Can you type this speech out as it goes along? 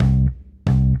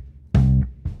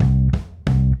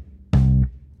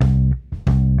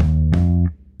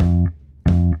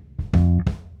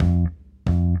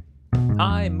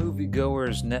Hi,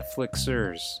 moviegoers,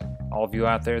 Netflixers. All of you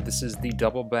out there, this is the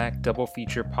Double Back Double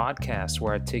Feature podcast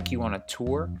where I take you on a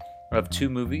tour of two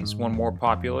movies, one more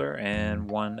popular and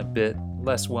one a bit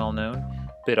less well known,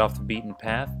 a bit off the beaten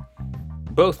path.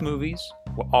 Both movies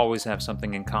will always have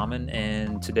something in common,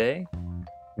 and today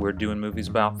we're doing movies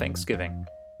about Thanksgiving.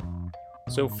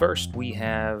 So, first we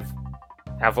have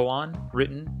Avalon,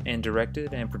 written and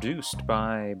directed and produced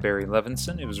by Barry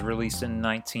Levinson. It was released in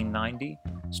 1990.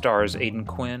 Stars Aidan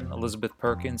Quinn, Elizabeth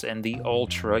Perkins, and the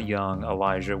ultra-young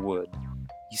Elijah Wood.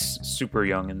 He's super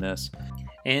young in this.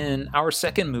 And our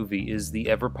second movie is the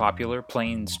ever-popular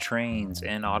Planes, Trains,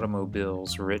 and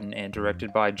Automobiles, written and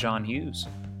directed by John Hughes.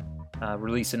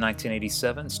 Released in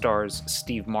 1987, stars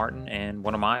Steve Martin and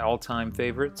one of my all-time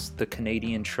favorites, the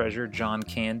Canadian treasure John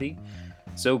Candy.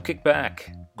 So kick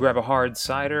back, grab a hard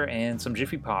cider and some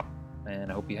Jiffy Pop, and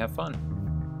I hope you have fun.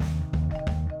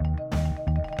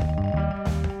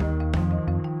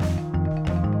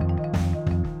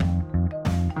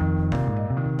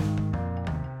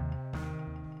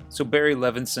 So Barry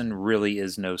Levinson really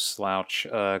is no slouch.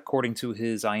 According to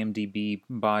his IMDb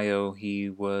bio, he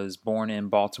was born in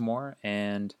Baltimore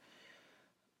and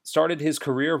started his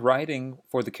career writing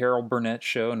for the Carol Burnett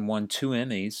Show and won 2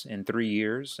 Emmys in 3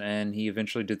 years. And he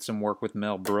eventually did some work with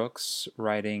Mel Brooks,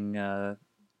 writing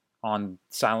on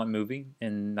Silent Movie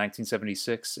in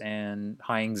 1976 and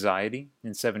High Anxiety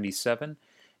in 1977.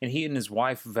 And he and his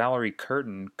wife, Valerie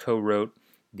Curtin, co-wrote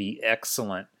the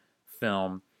excellent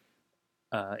film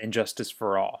Injustice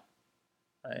for All.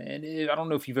 And I don't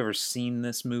know if you've ever seen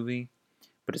this movie,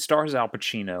 but it stars Al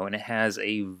Pacino, and it has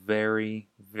a very,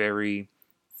 very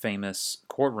famous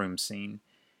courtroom scene.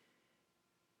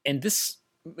 And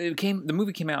the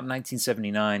movie came out in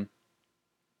 1979,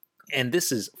 and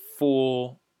this is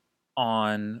full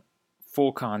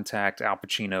contact Al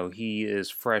Pacino. He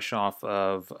is fresh off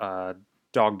of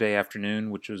Dog Day Afternoon,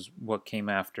 which was what came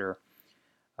after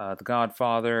The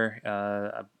Godfather.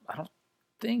 I don't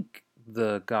think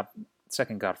the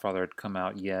second Godfather had come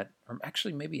out yet, or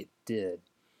actually maybe it did.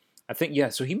 I think, yeah,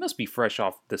 so he must be fresh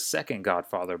off the second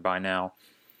Godfather by now,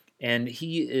 and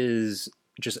he is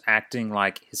just acting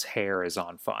like his hair is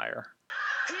on fire.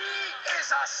 He is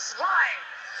a slime.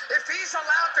 If he's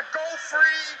allowed to go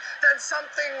free, then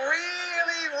something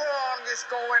really wrong is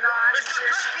going on. Mr.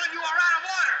 Kirkland, you are out of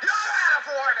order. You're out of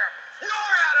order.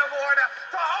 You're out of order.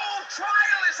 The whole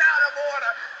trial is out of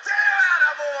order. They're out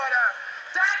of order.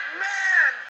 That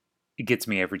man! It gets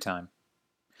me every time.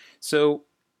 So,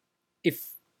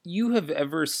 if you have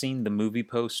ever seen the movie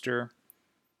poster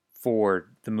for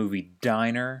the movie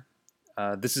Diner,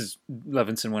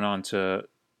 Levinson went on to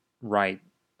write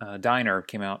Diner,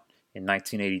 came out in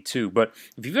 1982. But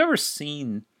if you've ever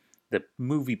seen the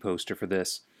movie poster for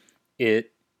this,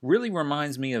 it really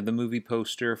reminds me of the movie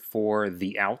poster for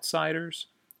The Outsiders,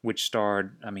 which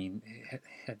starred,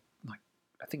 had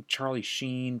I think Charlie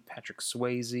Sheen, Patrick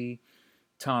Swayze,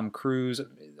 Tom Cruise.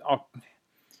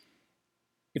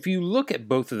 If you look at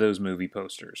both of those movie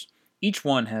posters, each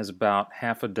one has about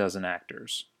half a dozen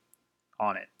actors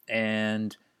on it.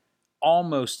 And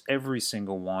almost every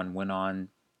single one went on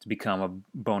to become a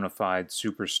bona fide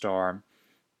superstar.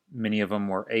 Many of them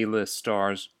were A-list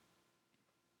stars.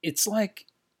 It's like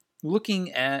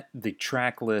looking at the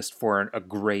track list for a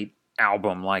great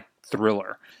album like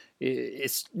Thriller.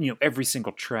 It's, every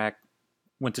single track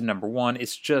went to number one.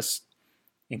 It's just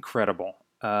incredible.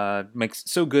 Makes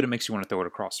so good it makes you want to throw it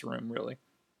across the room, really.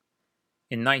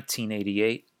 In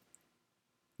 1988,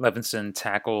 Levinson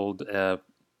tackled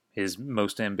his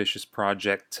most ambitious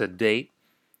project to date.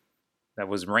 That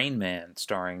was Rain Man,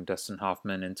 starring Dustin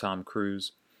Hoffman and Tom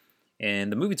Cruise.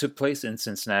 And the movie took place in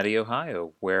Cincinnati,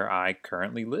 Ohio, where I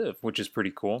currently live, which is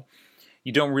pretty cool.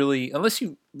 You don't really, unless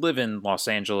you live in Los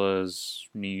Angeles,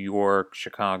 New York,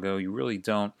 Chicago, you really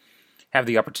don't have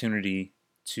the opportunity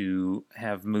to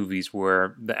have movies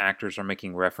where the actors are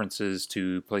making references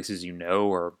to places you know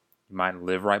or you might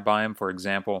live right by them. For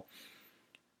example,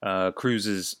 Cruise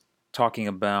is talking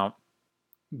about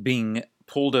being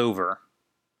pulled over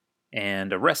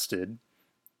and arrested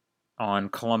on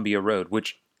Columbia Road,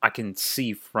 which I can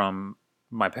see from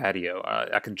my patio.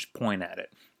 I can just point at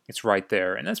it. It's right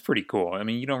there, and that's pretty cool. I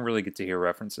mean, you don't really get to hear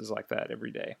references like that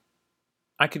every day.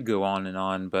 I could go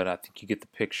on, but I think you get the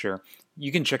picture.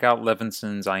 You can check out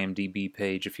Levinson's IMDb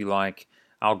page if you like.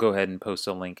 I'll go ahead and post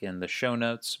a link in the show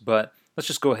notes, but let's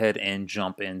just go ahead and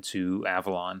jump into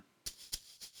Avalon.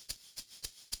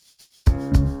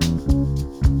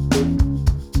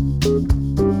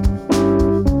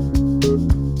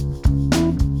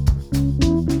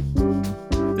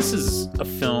 This is a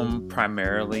film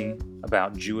primarily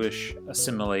about Jewish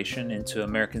assimilation into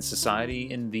American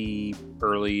society in the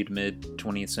early to mid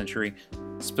 20th century,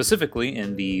 specifically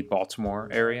in the Baltimore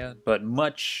area. But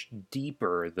much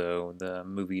deeper, though, the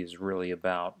movie is really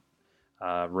about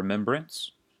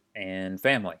remembrance and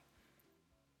family.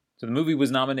 So the movie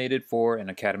was nominated for an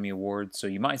Academy Award. So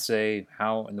you might say,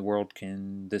 how in the world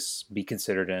can this be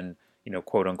considered an,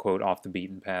 quote unquote, off the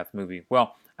beaten path movie?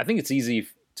 Well, I think it's easy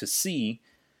to see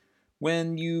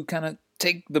when you kind of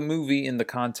take the movie in the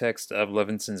context of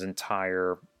Levinson's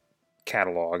entire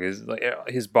catalog,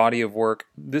 his body of work.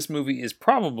 This movie is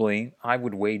probably, I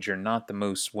would wager, not the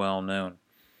most well known.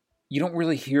 You don't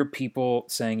really hear people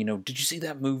saying, did you see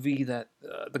that movie that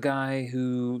the guy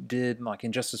who did like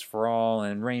Injustice for All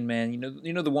and Rain Man,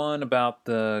 the one about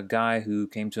the guy who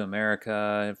came to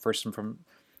America first from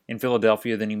in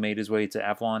Philadelphia, then he made his way to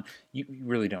Avalon. You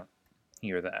really don't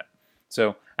hear that.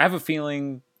 So I have a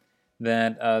feeling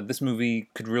that this movie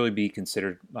could really be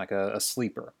considered like a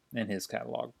sleeper in his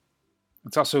catalog.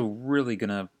 It's also really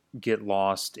gonna get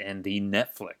lost in the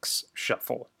Netflix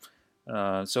shuffle.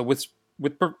 So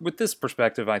with this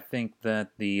perspective, I think that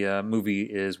the movie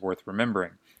is worth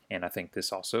remembering, and I think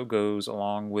this also goes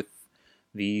along with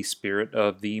the spirit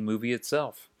of the movie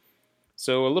itself.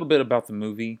 So a little bit about the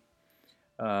movie,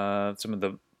 some of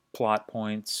the plot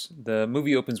points. The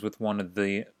movie opens with one of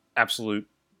the absolute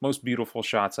most beautiful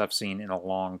shots I've seen in a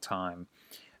long time.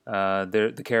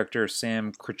 The character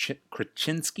Sam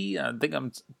Krasinski, I think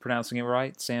I'm pronouncing it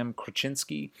right, Sam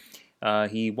Krasinski.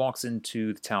 He walks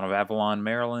into the town of Avalon,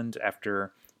 Maryland,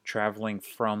 after traveling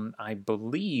from, I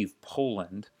believe,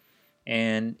 Poland,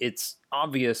 and it's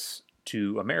obvious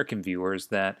to American viewers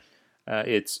that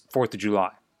it's 4th of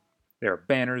July. There are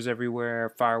banners everywhere,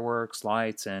 fireworks,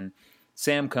 lights, and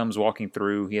Sam comes walking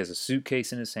through. He has a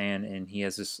suitcase in his hand, and he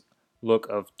has this look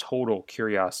of total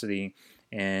curiosity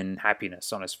and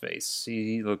happiness on his face.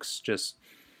 He looks just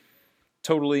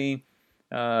totally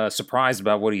surprised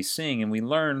about what he's seeing, and we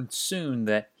learn soon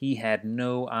that he had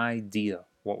no idea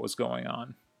what was going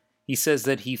on. He says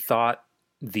that he thought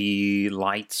the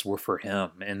lights were for him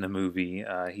in the movie.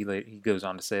 He goes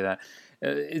on to say that,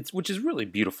 which is really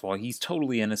beautiful. He's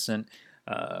totally innocent,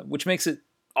 which makes it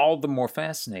all the more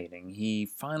fascinating. He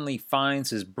finally finds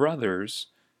his brothers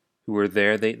who were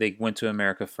there. They went to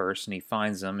America first, and he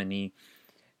finds them, and he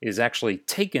is actually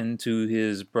taken to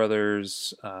his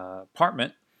brother's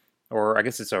apartment, or I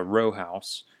guess it's a row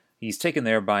house. He's taken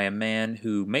there by a man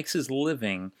who makes his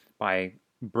living by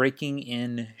breaking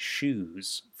in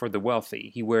shoes for the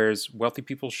wealthy. He wears wealthy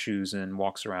people's shoes and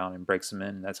walks around and breaks them in.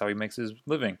 And that's how he makes his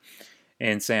living.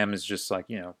 And Sam is just like,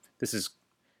 this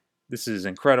is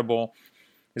incredible.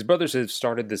 His brothers have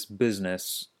started this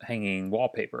business hanging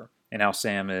wallpaper, and now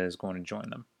Sam is going to join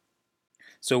them.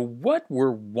 So what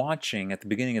we're watching at the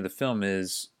beginning of the film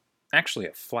is actually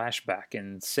a flashback,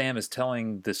 and Sam is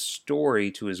telling this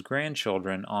story to his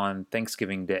grandchildren on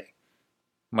Thanksgiving Day,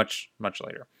 much, much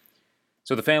later.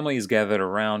 So the family is gathered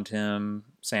around him.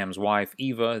 Sam's wife,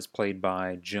 Eva, is played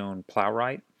by Joan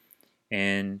Plowright,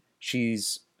 and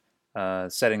she's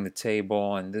setting the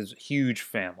table, and there's a huge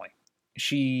family.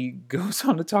 She goes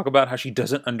on to talk about how she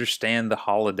doesn't understand the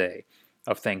holiday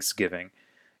of Thanksgiving.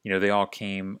 They all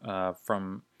came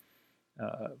from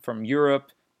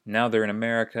Europe. Now they're in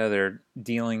America. They're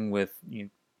dealing with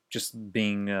just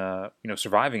being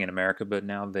surviving in America, but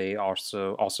now they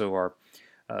also are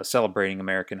celebrating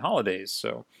American holidays.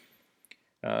 So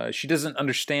she doesn't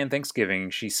understand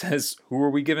Thanksgiving. She says, "Who are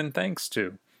we giving thanks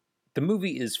to?" The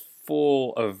movie is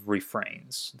full of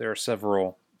refrains. There are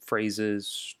several phrases,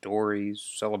 stories,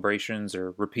 celebrations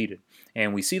are repeated,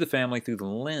 and we see the family through the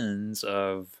lens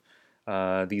of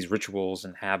these rituals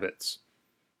and habits.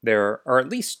 There are at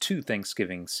least 2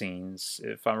 Thanksgiving scenes,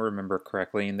 if I remember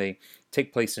correctly, and they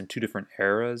take place in 2 different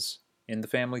eras in the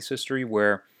family's history,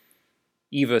 where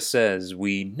Eva says,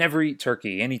 "We never eat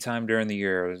turkey anytime during the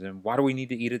year, and why do we need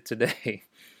to eat it today?"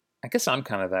 I guess I'm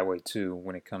kind of that way too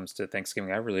when it comes to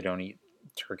Thanksgiving. I really don't eat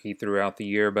turkey throughout the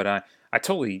year, but I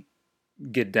totally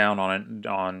get down on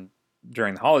it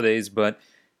during the holidays, but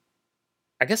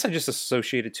I guess I just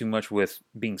associate it too much with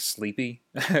being sleepy.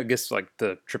 I guess like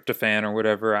the tryptophan or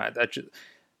whatever. I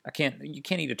can't. You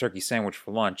can't eat a turkey sandwich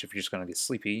for lunch if you're just gonna get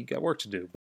sleepy. You got work to do.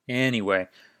 Anyway,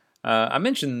 I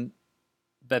mentioned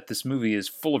that this movie is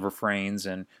full of refrains,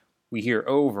 and we hear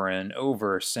over and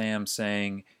over Sam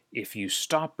saying, "If you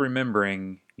stop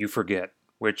remembering, you forget,"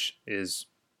 which is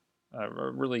a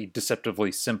really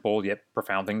deceptively simple yet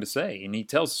profound thing to say. And he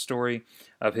tells the story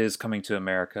of his coming to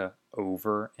America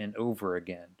over and over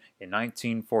again. In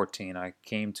 1914, I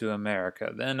came to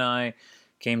America. Then I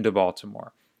came to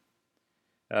Baltimore.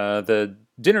 The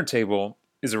dinner table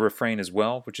is a refrain as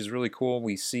well, which is really cool.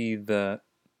 We see the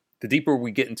deeper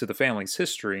we get into the family's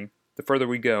history, the further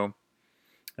we go,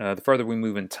 the further we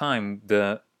move in time,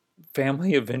 the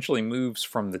family eventually moves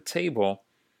from the table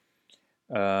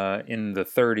in the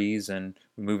 30s, and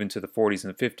we move into the 40s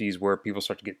and the 50s where people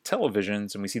start to get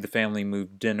televisions, and we see the family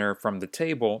move dinner from the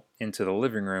table into the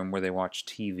living room where they watch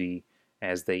TV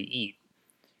as they eat.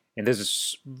 And there's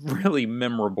this really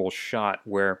memorable shot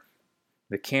where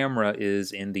the camera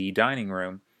is in the dining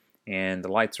room and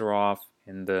the lights are off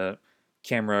and the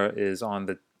camera is on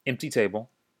the empty table,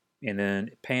 and then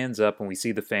it pans up and we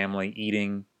see the family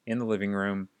eating in the living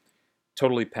room,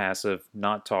 totally passive,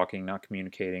 not talking, not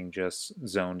communicating, just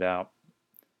zoned out.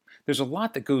 There's a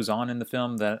lot that goes on in the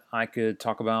film that I could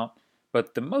talk about,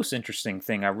 but the most interesting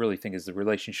thing I really think is the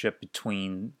relationship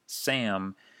between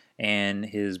Sam and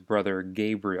his brother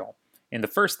Gabriel. In the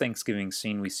first Thanksgiving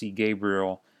scene, we see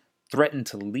Gabriel threaten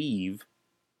to leave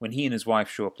when he and his wife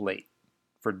show up late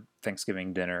for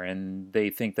Thanksgiving dinner, and they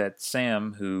think that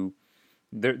Sam, who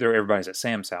everybody's at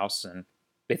Sam's house, and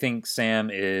they think Sam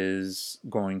is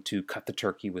going to cut the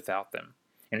turkey without them.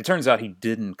 And it turns out he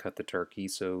didn't cut the turkey,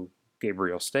 so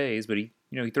Gabriel stays, but he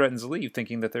threatens to leave,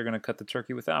 thinking that they're going to cut the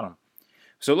turkey without him.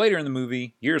 So later in the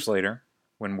movie, years later,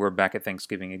 when we're back at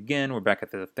Thanksgiving again, we're back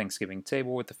at the Thanksgiving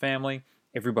table with the family.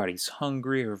 Everybody's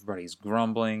hungry, everybody's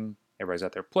grumbling, everybody's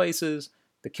at their places.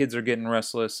 The kids are getting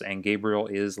restless, and Gabriel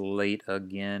is late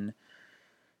again.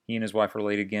 He and his wife are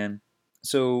late again.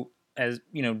 So, as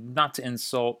not to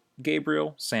insult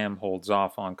Gabriel, Sam holds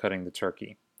off on cutting the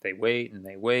turkey. They wait and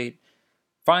they wait.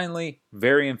 Finally,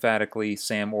 very emphatically,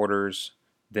 Sam orders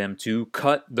them to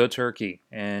cut the turkey.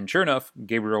 And sure enough,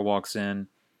 Gabriel walks in.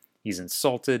 He's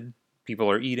insulted. People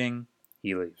are eating.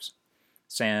 He leaves.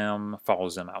 Sam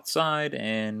follows them outside,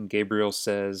 and Gabriel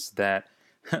says that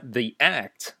the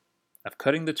act of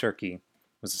cutting the turkey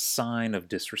was a sign of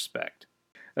disrespect.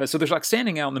 So they're like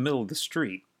standing out in the middle of the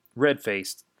street,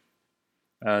 red-faced.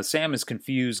 Sam is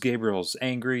confused. Gabriel's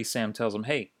angry. Sam tells him,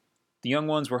 hey, the young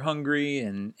ones were hungry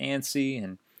and antsy,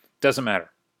 and doesn't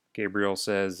matter. Gabriel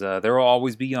says there will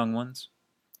always be young ones,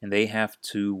 and they have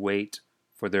to wait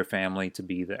for their family to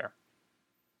be there.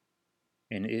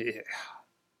 And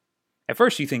at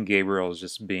first you think Gabriel is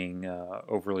just being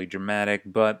overly dramatic,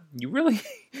 but you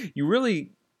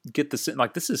really get the sense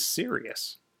like this is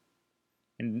serious.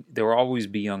 And there will always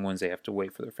be young ones. They have to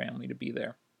wait for their family to be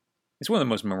there. It's one of the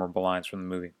most memorable lines from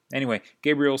the movie. Anyway,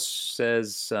 Gabriel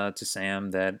says to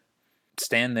Sam that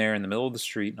stand there in the middle of the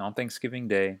street on Thanksgiving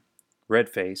Day,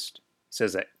 red-faced. He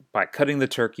says that by cutting the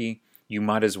turkey, you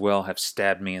might as well have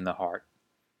stabbed me in the heart.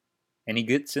 And he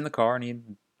gets in the car and he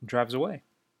drives away.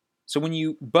 So when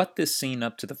you butt this scene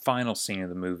up to the final scene of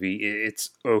the movie,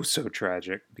 it's oh so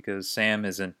tragic because Sam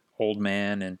is an old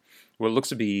man in what looks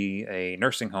to be a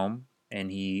nursing home,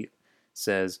 and he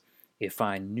says, if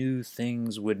I knew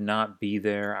things would not be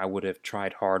there, I would have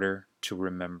tried harder to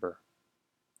remember.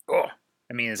 Oh,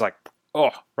 it's like, oh,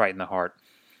 right in the heart.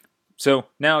 So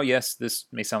now, yes, this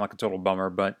may sound like a total bummer,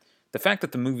 but the fact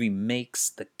that the movie makes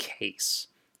the case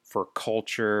for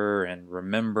culture and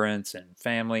remembrance and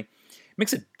family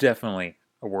makes it definitely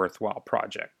a worthwhile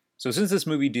project. So since this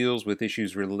movie deals with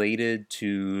issues related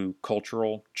to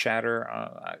cultural chatter,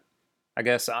 I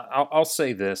guess I'll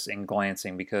say this in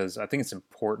glancing because I think it's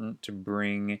important to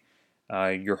bring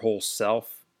your whole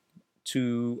self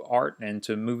to art and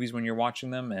to movies when you're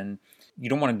watching them. And you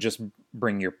don't want to just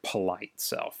bring your polite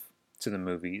self to the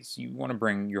movies. You want to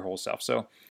bring your whole self. So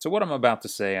what I'm about to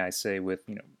say, I say with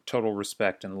total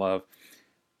respect and love.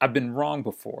 I've been wrong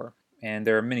before, and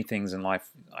there are many things in life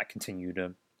I continue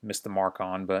to miss the mark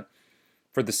on. But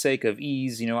for the sake of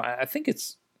ease, I think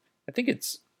it's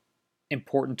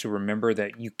important to remember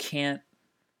that you can't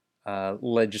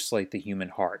legislate the human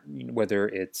heart, whether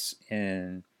it's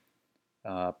in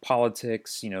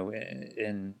politics,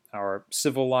 in our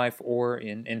civil life, or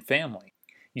in family.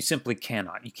 You simply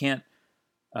cannot. You can't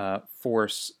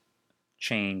force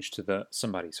change to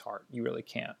somebody's heart. You really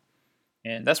can't.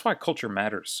 And that's why culture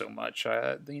matters so much.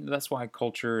 That's why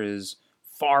culture is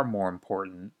far more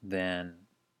important than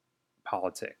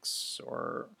politics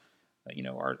or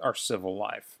our civil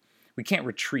life. We can't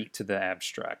retreat to the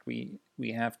abstract. We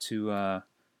have to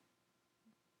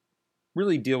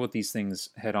really deal with these things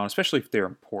head on, especially if they're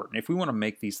important. If we want to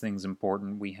make these things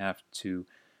important, we have to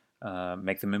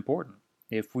make them important.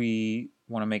 If we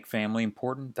want to make family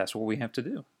important, that's what we have to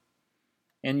do.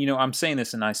 And I'm saying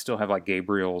this, and I still have like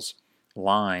Gabriel's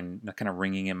line kind of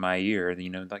ringing in my ear.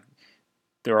 Like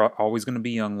there are always going to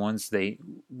be young ones. They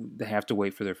have to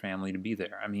wait for their family to be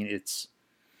there.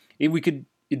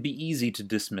 It'd be easy to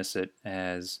dismiss it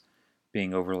as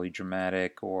being overly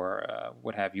dramatic or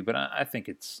what have you. But I think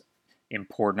it's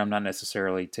important. I'm not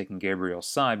necessarily taking Gabriel's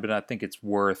side, but I think it's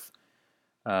worth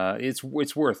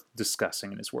it's worth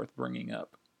discussing and it's worth bringing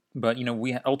up. But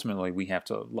we ultimately we have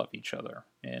to love each other,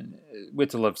 and we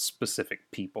have to love specific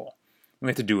people. We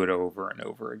have to do it over and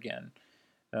over again.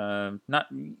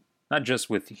 Not just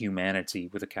with humanity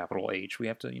with a capital H. We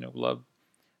have to love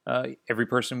every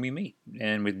person we meet,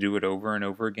 and we do it over and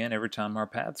over again every time our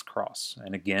paths cross,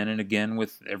 and again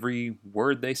with every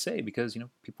word they say, because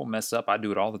people mess up. I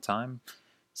do it all the time.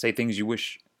 Say things you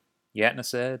wish you hadn't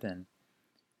said, and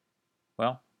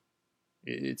well,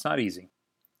 it's not easy.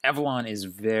 Avalon is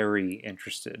very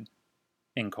interested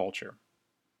in culture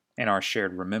and our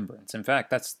shared remembrance. In fact,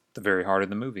 that's the very heart of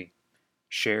the movie.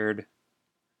 Shared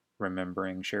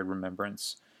shared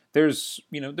remembrance. There's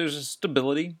a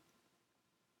stability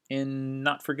in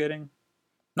not forgetting,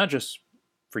 not just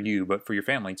for you, but for your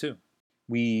family too.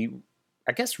 We,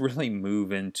 I guess, really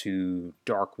move into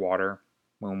dark water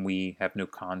when we have no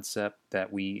concept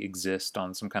that we exist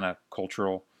on some kind of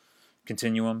cultural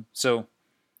continuum. So,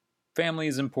 family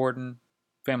is important,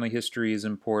 family history is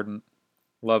important,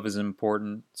 love is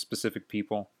important, specific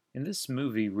people. And this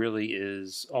movie really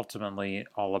is ultimately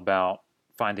all about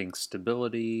finding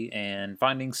stability and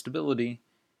finding stability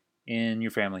in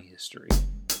your family history.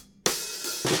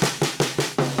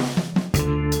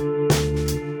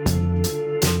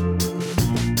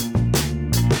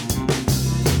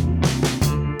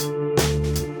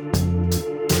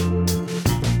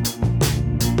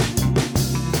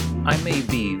 I may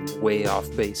be way off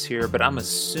base here, but I'm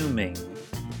assuming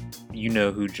you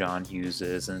know who John Hughes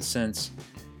is, and since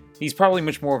he's probably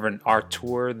much more of an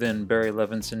auteur than Barry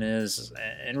Levinson is,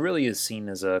 and really is seen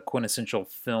as a quintessential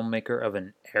filmmaker of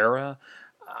an era,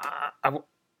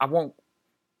 I won't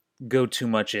go too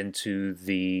much into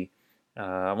the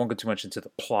I won't go too much into the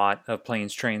plot of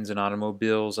Planes, Trains, and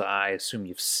Automobiles. I assume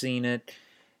you've seen it,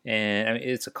 and I mean,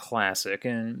 it's a classic.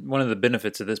 And one of the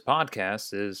benefits of this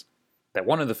podcast is that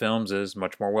one of the films is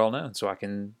much more well known, so I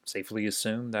can safely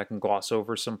assume that I can gloss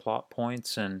over some plot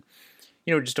points and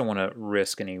just don't want to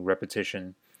risk any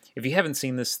repetition. If you haven't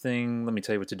seen this thing, let me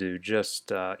tell you what to do.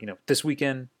 Just this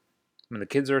weekend when the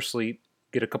kids are asleep,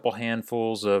 get a couple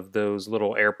handfuls of those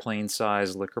little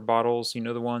airplane-sized liquor bottles. You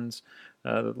know the ones,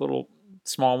 the little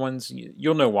small ones.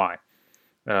 You'll know why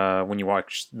when you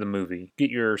watch the movie. Get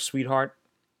your sweetheart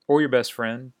or your best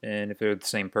friend, and if they're the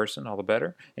same person, all the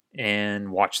better,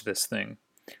 and watch this thing.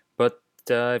 But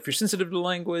if you're sensitive to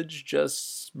language,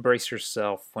 just brace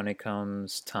yourself when it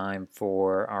comes time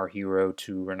for our hero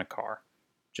to rent a car.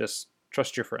 Just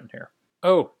trust your friend here.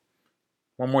 Oh,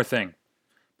 one more thing.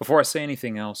 Before I say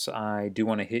anything else, I do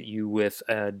want to hit you with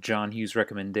a John Hughes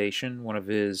recommendation, one of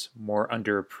his more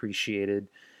underappreciated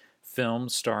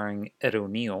films starring Ed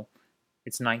O'Neill.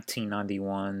 It's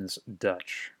 1991's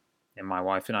Dutch. And my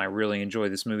wife and I really enjoy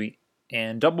this movie.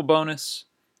 And double bonus,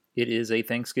 it is a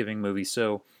Thanksgiving movie,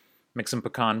 so make some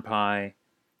pecan pie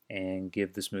and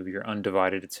give this movie your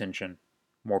undivided attention.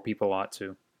 More people ought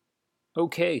to.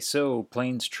 Okay, so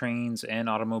Planes, Trains, and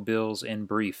Automobiles in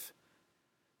brief.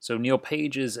 So Neil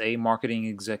Page is a marketing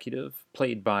executive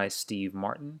played by Steve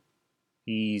Martin.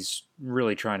 He's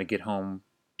really trying to get home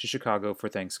to Chicago for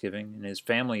Thanksgiving, and his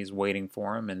family is waiting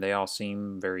for him, and they all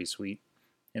seem very sweet,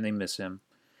 and they miss him.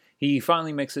 He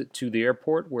finally makes it to the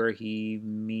airport where he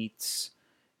meets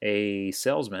a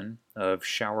salesman of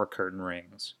shower curtain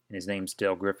rings, and his name's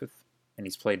Dale Griffith, and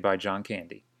he's played by John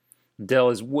Candy. Dale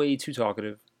is way too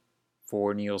talkative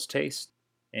for Neil's taste,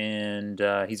 and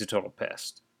he's a total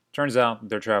pest. Turns out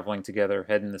they're traveling together,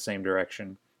 heading the same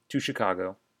direction to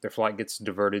Chicago. Their flight gets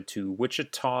diverted to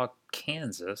Wichita,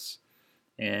 Kansas,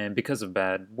 and because of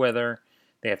bad weather,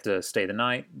 they have to stay the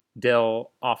night.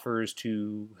 Dell offers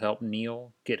to help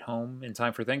Neil get home in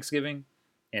time for Thanksgiving,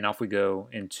 and off we go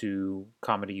into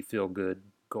comedy feel-good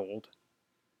gold.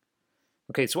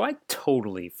 Okay, so I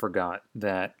totally forgot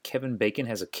that Kevin Bacon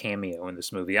has a cameo in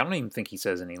this movie. I don't even think he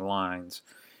says any lines.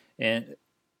 And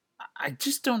I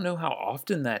just don't know how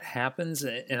often that happens.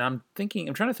 And I'm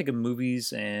trying to think of movies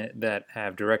that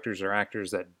have directors or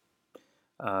actors that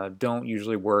don't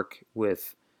usually work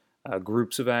with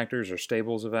groups of actors or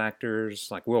stables of actors,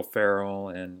 like Will Ferrell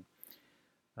and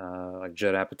like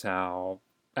Judd Apatow,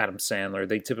 Adam Sandler.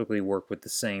 They typically work with the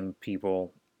same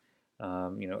people,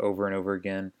 over and over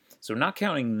again. So not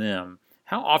counting them,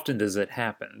 how often does it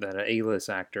happen that an A-list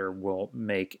actor will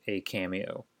make a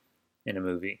cameo in a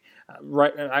movie?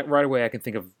 Right away, I can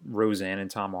think of Roseanne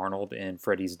and Tom Arnold in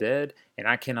Freddy's Dead, and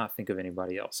I cannot think of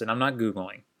anybody else. And I'm not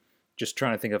Googling. Just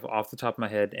trying to think of off the top of my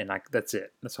head, and that's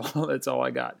it. That's all. That's all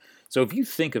I got. So if you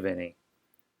think of any,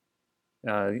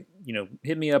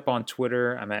 Hit me up on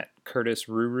Twitter. I'm at Curtis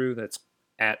Ruru. That's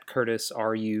at Curtis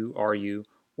RURU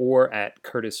or at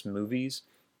Curtis Movies.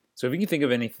 So if you can think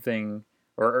of anything,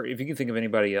 or if you can think of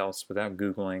anybody else without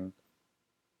Googling,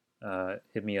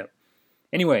 hit me up.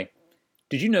 Anyway,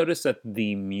 did you notice that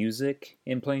the music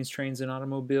in Planes, Trains, and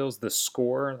Automobiles, the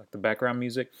score, like the background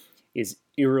music, is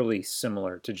eerily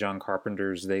similar to John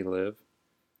Carpenter's They Live?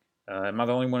 Am I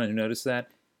the only one who noticed that?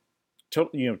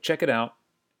 Check it out.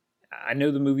 I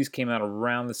know the movies came out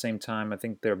around the same time. I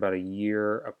think they're about a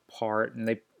year apart,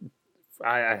 and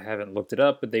I haven't looked it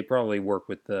up, but they probably work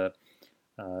with the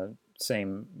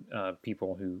same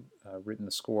people who written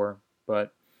the score.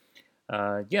 But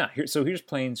yeah, here's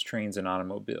Planes, Trains, and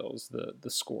Automobiles, the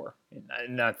score,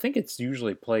 and I think it's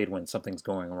usually played when something's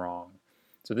going wrong.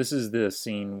 So this is the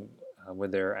scene where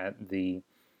they're at the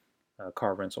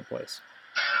car rental place.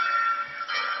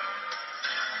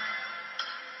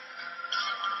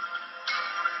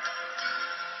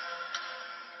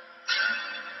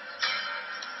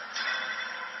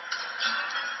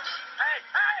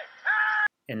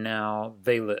 And now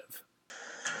They Live.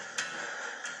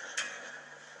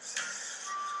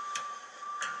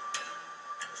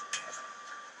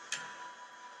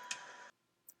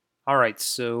 All right,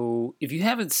 so if you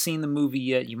haven't seen the movie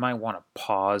yet, you might want to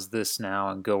pause this now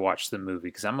and go watch the movie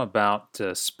because I'm about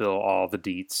to spill all the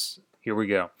deets. Here we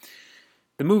go.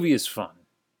 The movie is fun.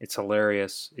 It's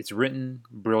hilarious. It's written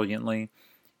brilliantly.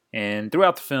 And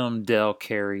throughout the film, Dell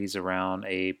carries around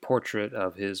a portrait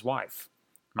of his wife.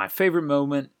 My favorite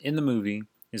moment in the movie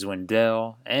is when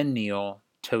Dell and Neil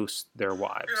toast their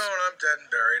wives. You know, when I'm dead and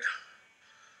buried,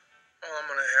 all I'm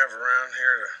gonna have around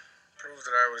here to prove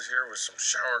that I was here with some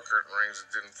shower curtain rings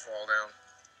that didn't fall down.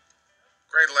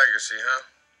 Great legacy, huh?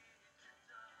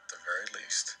 At the very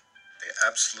least. The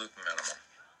absolute minimum.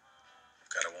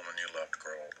 You've got a woman you love to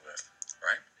grow old with,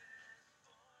 right?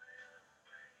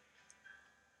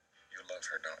 You love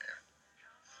her, don't you?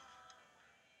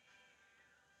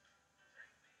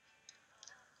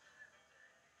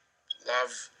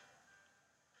 Love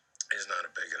is not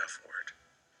a big enough word.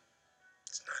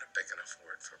 It's not a big enough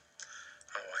word for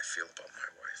how I feel about my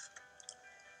wife.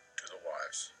 To the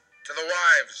wives. To the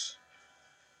wives!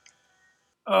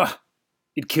 Ugh,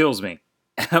 it kills me.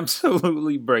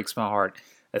 Absolutely breaks my heart,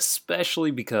 especially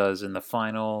because in the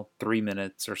final 3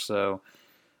 minutes or so,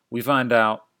 we find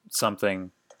out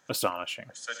something astonishing.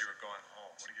 I said you were going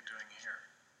home. What are you doing here?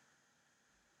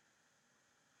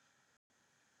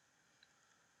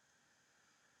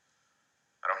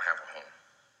 I don't have a home.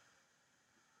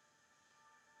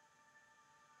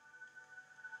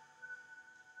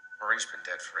 Marie's been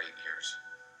dead for 8 years.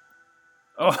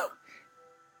 Oh,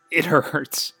 it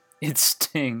hurts. It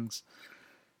stings.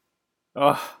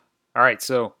 Oh, all right.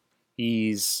 So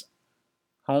he's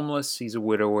homeless. He's a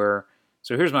widower.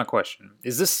 So here's my question: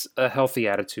 is this a healthy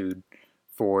attitude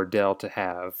for Dell to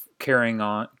have, carrying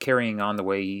on the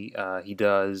way he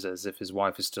does, as if his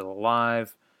wife is still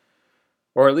alive,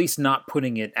 or at least not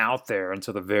putting it out there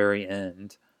until the very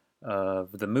end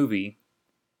of the movie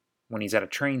when he's at a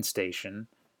train station,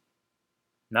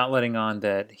 not letting on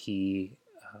that he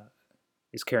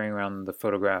is carrying around the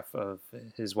photograph of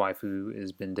his wife who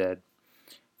has been dead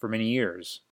for many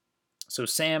years. So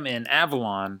Sam and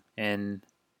Avalon and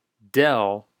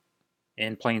Dell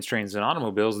in Planes, Trains, and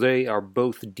Automobiles, they are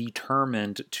both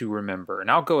determined to remember.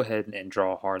 And I'll go ahead and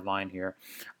draw a hard line here.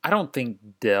 I don't think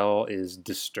Dell is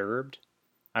disturbed.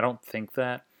 I don't think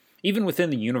that. Even within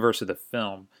the universe of the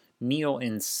film, Neil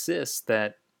insists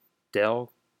that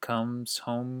Dell comes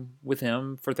home with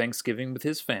him for Thanksgiving with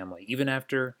his family, even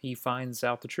after he finds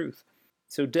out the truth.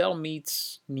 So Dell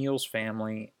meets Neil's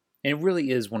family, and it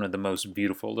really is one of the most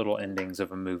beautiful little endings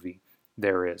of a movie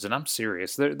there is. And I'm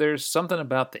serious. There's something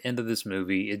about the end of this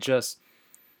movie. It just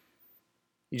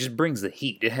brings the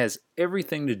heat. It has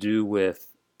everything to do with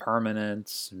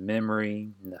permanence,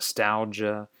 memory,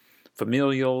 nostalgia,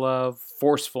 familial love,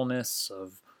 forcefulness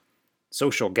of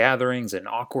social gatherings, and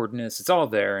awkwardness. It's all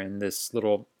there in this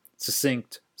little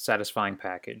succinct, satisfying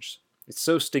package. It's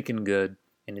so stinking good,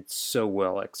 and it's so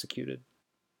well executed.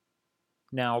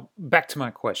 Now, back to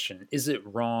my question. Is it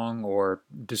wrong or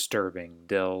disturbing,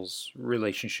 Dell's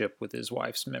relationship with his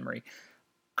wife's memory?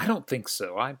 I don't think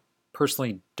so. I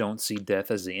personally don't see death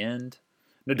as the end.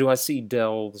 Nor do I see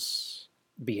Dell's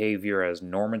behavior as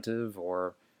normative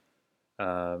or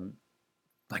um,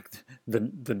 like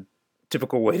the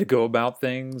typical way to go about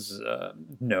things.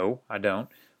 No, I don't.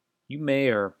 You may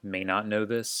or may not know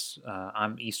this.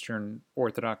 I'm Eastern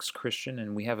Orthodox Christian,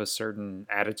 and we have a certain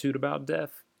attitude about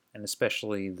death, and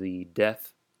especially the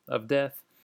death of death.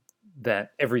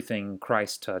 that everything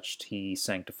Christ touched, he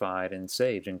sanctified and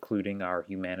saved, including our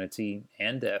humanity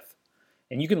and death.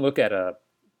 And you can look at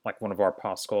one of our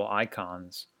Paschal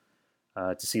icons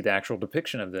to see the actual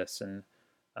depiction of this, and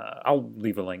I'll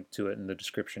leave a link to it in the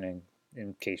description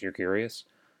in case you're curious.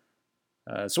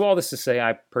 So all this to say,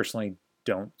 I personally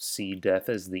don't see death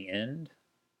as the end,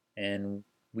 and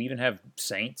we even have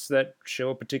saints that show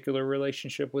a particular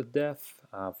relationship with death.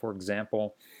 For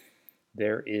example,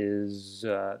 there is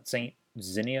Saint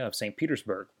Xenia of St.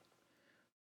 Petersburg.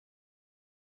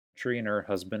 She and her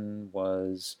husband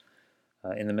was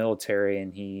in the military,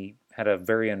 and he had a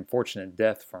very unfortunate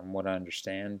death, from what I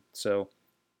understand. So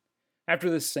after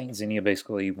this, Saint Xenia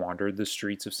basically wandered the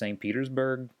streets of St.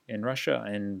 Petersburg in Russia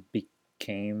and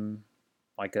became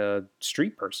like a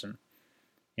street person.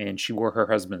 And she wore her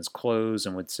husband's clothes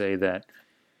and would say that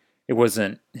it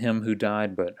wasn't him who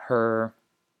died, but her.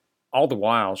 All the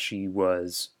while, she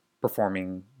was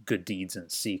performing good deeds in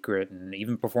secret and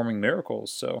even performing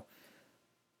miracles. So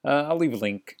I'll leave a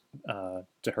link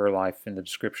to her life in the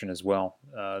description as well,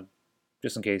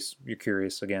 just in case you're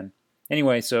curious again.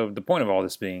 Anyway, so the point of all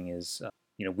this being is,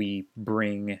 we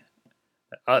bring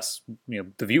us,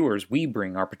 the viewers, we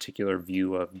bring our particular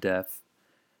view of death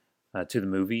to the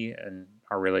movie, and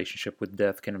our relationship with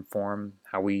death can inform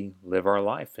how we live our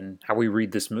life and how we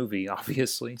read this movie,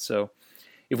 obviously. So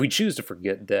if we choose to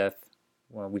forget death,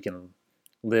 well, we can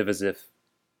live as if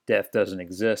death doesn't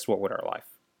exist. What would our life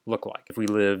look like? If we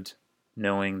lived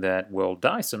knowing that we'll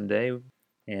die someday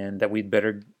and that we'd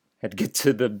better had to get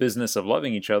to the business of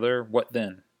loving each other, what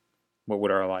then? What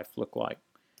would our life look like?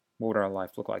 What would our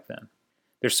life look like then?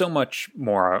 There's so much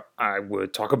more I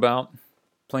would talk about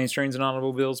Planes, Trains, and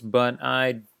Automobiles, but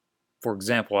for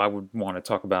example, I would want to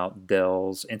talk about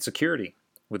Dell's insecurity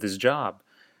with his job.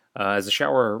 As a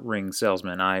shower ring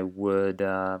salesman, I would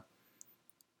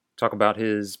talk about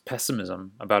his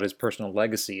pessimism, about his personal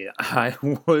legacy. I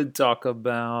would talk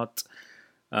about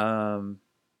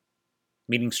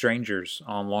meeting strangers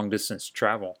on long distance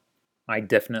travel. I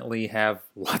definitely have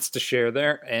lots to share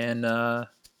there, and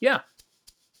yeah,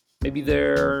 maybe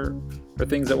there are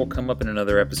things that will come up in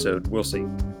another episode. We'll see.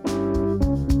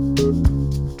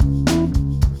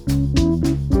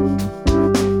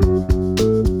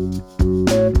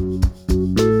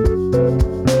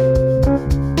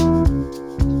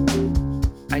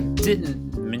 I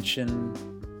didn't mention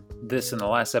this in the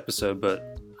last episode,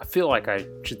 but I feel like I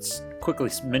should quickly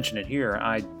mention it here.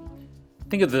 I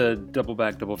think of the Double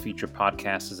Back Double Feature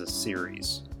podcast as a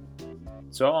series.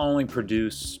 So I'll only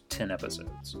produce 10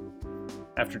 episodes.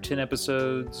 After 10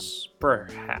 episodes,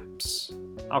 perhaps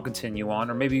I'll continue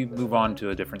on or maybe move on to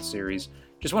a different series.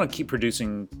 Just want to keep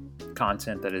producing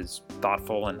content that is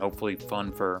thoughtful and hopefully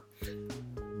fun for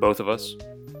both of us.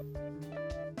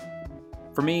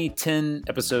 For me, 10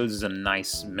 episodes is a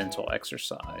nice mental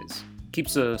exercise.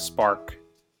 Keeps a spark,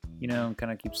 kind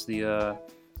of gives you a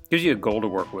goal to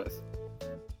work with.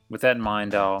 With that in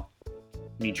mind, I'll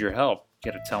need your help.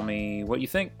 You gotta tell me what you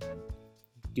think.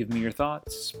 Give me your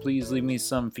thoughts. Please leave me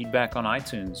some feedback on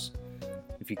iTunes.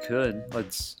 If you could,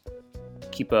 let's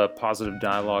keep a positive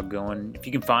dialogue going. If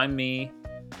you can find me,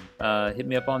 hit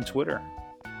me up on Twitter.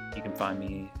 You can find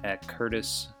me at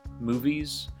Curtis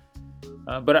Movies.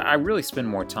 But I really spend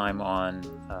more time on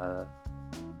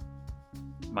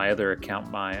my other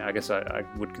account. I guess I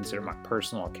would consider my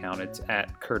personal account. It's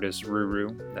at Curtis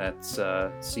Ruru. That's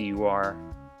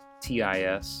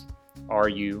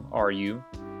CurtisRuru.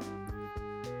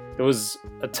 There was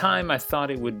a time I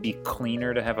thought it would be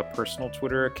cleaner to have a personal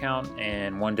Twitter account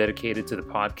and one dedicated to the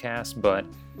podcast, but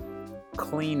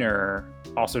cleaner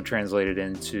also translated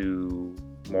into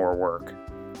more work.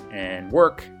 And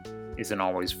work isn't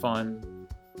always fun,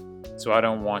 so I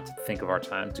don't want to think of our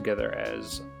time together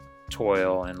as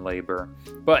toil and labor.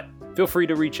 But feel free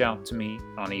to reach out to me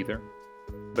on either.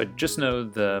 But just know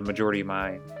the majority of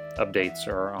my updates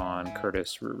are on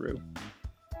Curtis Ruru.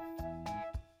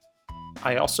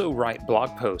 I also write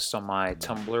blog posts on my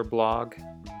Tumblr blog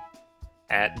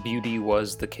at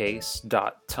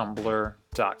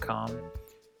beautywasthecase.tumblr.com.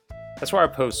 That's where I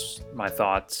post my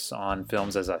thoughts on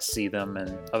films as I see them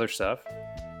and other stuff.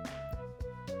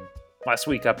 Last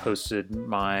week I posted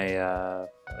my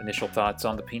initial thoughts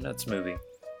on the Peanuts movie.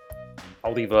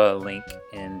 I'll leave a link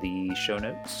in the show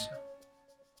notes.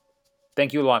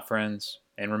 Thank you a lot, friends.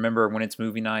 And remember, when it's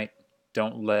movie night,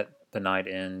 don't let the night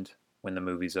end when the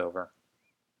movie's over.